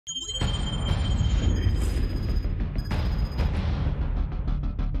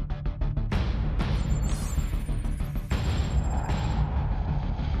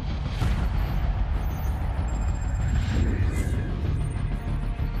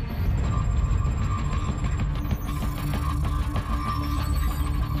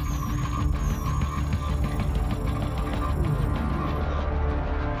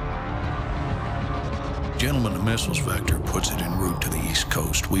Gentlemen, the missiles vector puts it en route to the East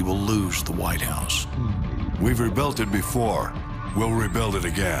Coast. We will lose the White House. We've rebuilt it before. We'll rebuild it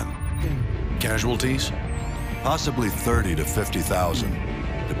again. Casualties? Possibly 30 to 50,000.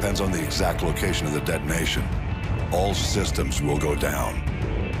 Depends on the exact location of the detonation. All systems will go down.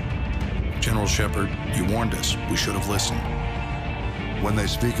 General Shepard, you warned us. We should have listened. When they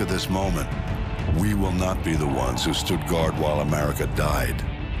speak of this moment, we will not be the ones who stood guard while America died.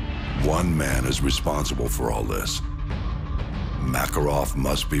 One man is responsible for all this. Makarov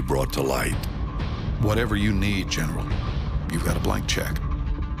must be brought to light. Whatever you need, General. You've got a blank check.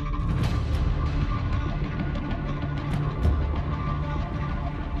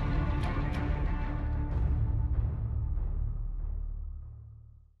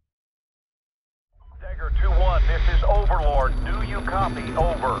 Dagger 2-1, this is Overlord. Do you copy?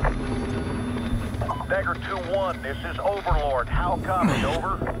 Over. Dagger 2-1, this is Overlord. How copy?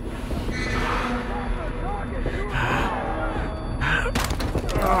 Over.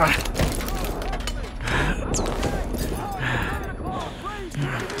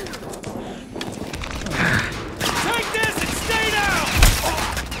 Take this and stay down!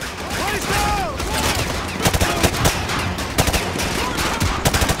 Place down!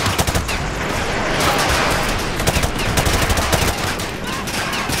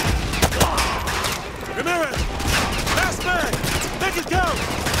 Remember, last man! Make it count!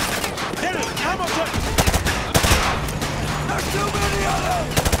 Get it! Ammo check! There's too many of them!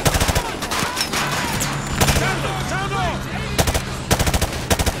 Sound off!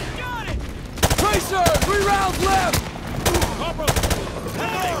 Got it! Tracer! 3 rounds left! Corporal!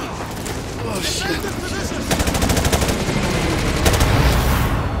 Oh, shit.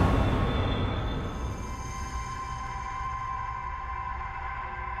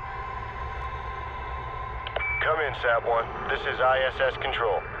 Come in, Sat-1. This is ISS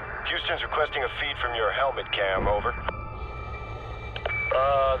Control. Houston's requesting a feed from your helmet cam, over.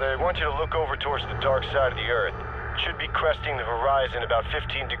 They want you to look over towards the dark side of the Earth. Should be cresting the horizon about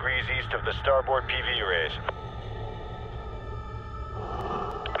 15 degrees east of the starboard PV arrays.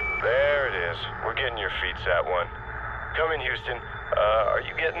 There it is. We're getting your feed, Sat-1. Come in, Houston. Are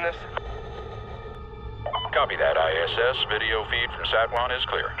you getting this? Copy that, ISS. Video feed from Sat-1 is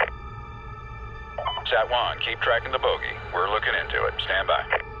clear. Sat-1, keep tracking the bogey. We're looking into it. Stand by.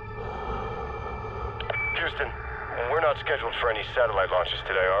 Houston, we're not scheduled for any satellite launches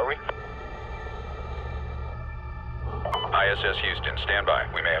today, are we? ISS Houston, stand by.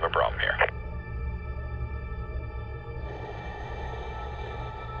 We may have a problem here.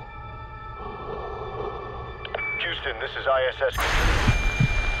 Houston, this is ISS Control.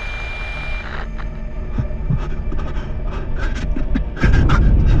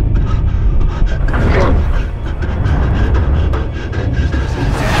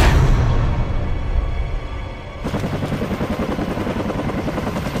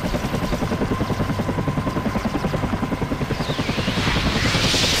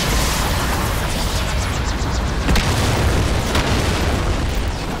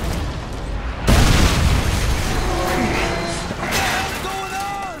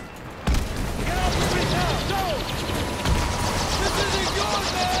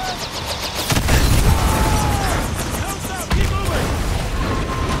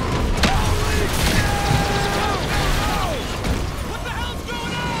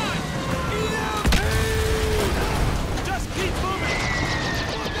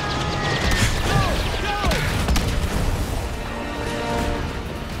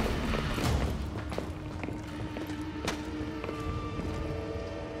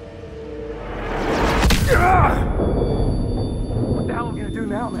 What the hell are we gonna do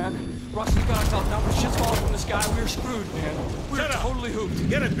now, man? Russians got us outnumbered, shit's falling from the sky, we're screwed, man. We're totally hooped.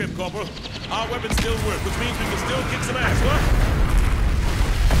 Get it, Pip Corporal. Our weapons still work, which means we can still kick some ass, what?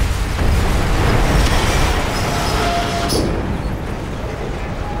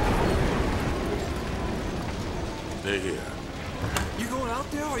 They're here. You going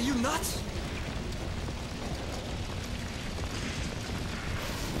out there? Are you nuts?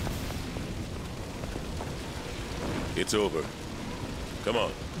 It's over. Come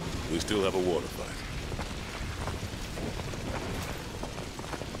on. We still have a water fight.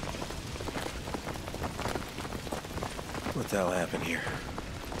 What the hell happened here?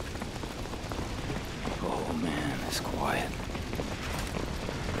 Oh man, it's quiet.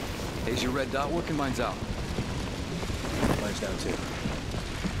 Is your red dot working? Mine's out. Mine's down too.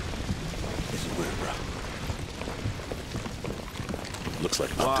 This is weird, bro. Looks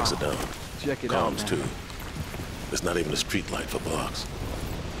like optics are down. Check it out, Comms man. too. There's not even a street light for blocks.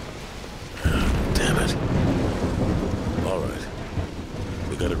 Damn it. All right.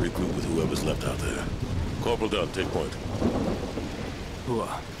 We gotta regroup with whoever's left out there. Corporal Dunn, take point.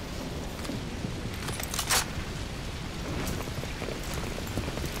 Hooah.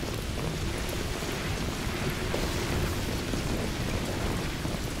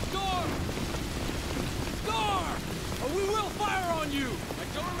 We will fire on you! I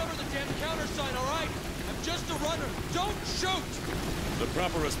don't remember the damn countersign, all right? I'm just a runner. Don't shoot! The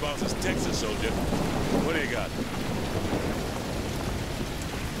proper response is Texas, soldier. What do you got?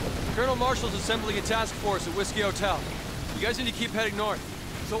 Colonel Marshall's assembling a task force at Whiskey Hotel. You guys need to keep heading north.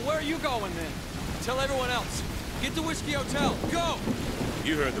 So where are you going then? Tell everyone else. Get to Whiskey Hotel. Go!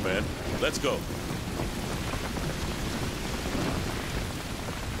 You heard the man. Let's go.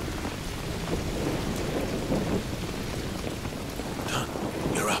 Dunn,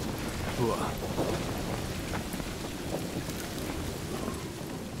 you're up. Hooah.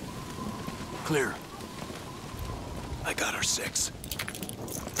 Clear. I got our 6.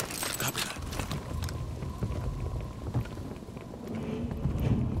 Copy that.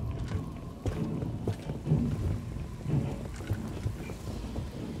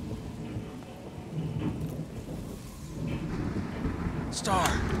 Star.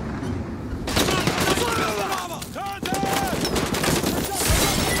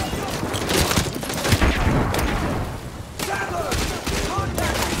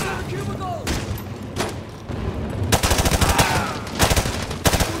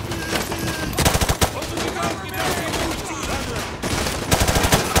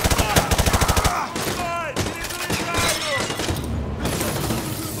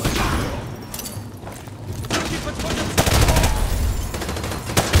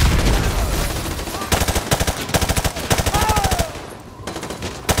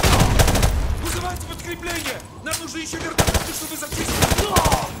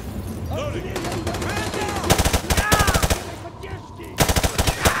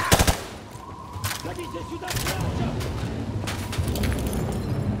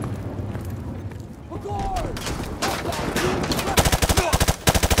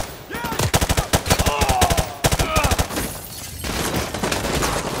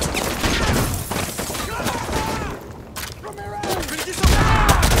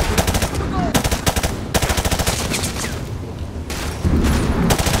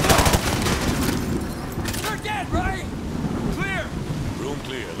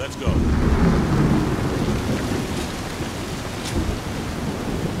 Let's go.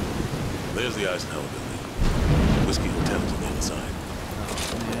 There's the Eisenhower building. Whiskey Hotel's on the other side.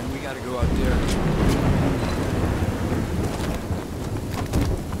 Oh, man, we gotta go out there.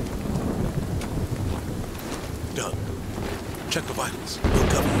 Dunn, check the vitals. We'll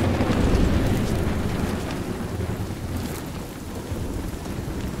cover you.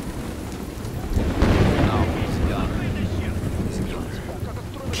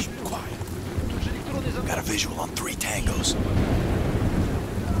 Visual on 3 tangos.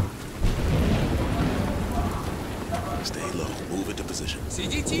 Stay low. Move into position.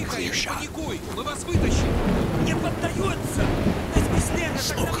 Сиди тихо и Clear shot. паникуй. Мы вас вытащим. Не поддается. Без бесследно,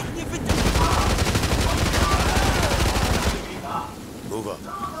 тогда их не вытащим. Move up.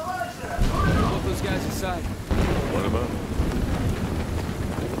 Put those guys aside. What about?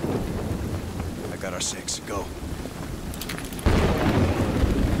 I got our 6. Go.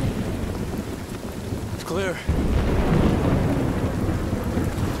 Clear.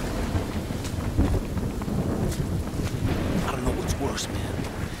 I don't know what's worse, man.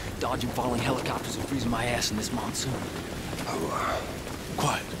 Dodging falling helicopters and freezing my ass in this monsoon.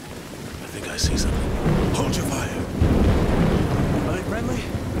 Quiet. I think I see something. Hold your fire. Are they friendly?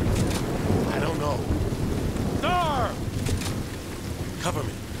 I don't know. Star! Cover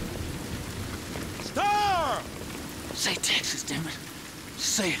me. Star! Say Texas, damn it.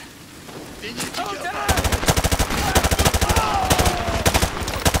 Say it.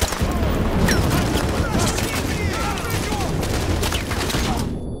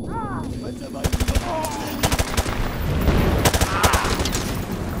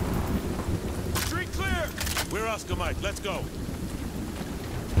 Street clear! We're Oscar Mike. Let's go.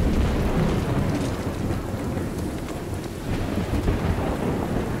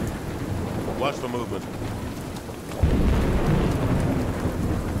 Watch for movement.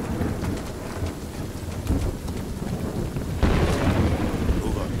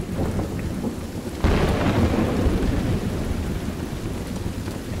 Move up.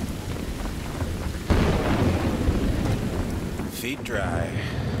 Feet dry.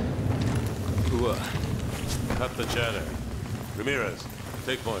 Cut the chatter. Ramirez,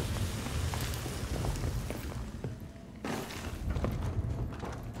 take point.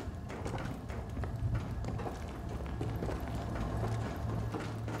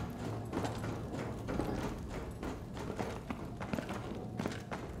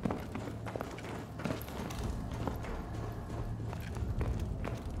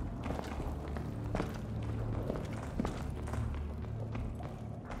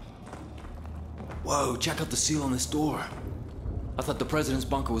 Whoa, check out the seal on this door. I thought the president's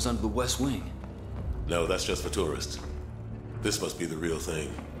bunker was under the west wing. No, that's just for tourists. This must be the real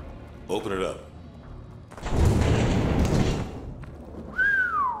thing. Open it up.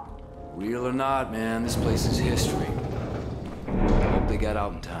 Real or not, man, this place is history. Hope they got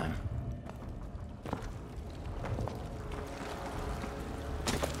out in time.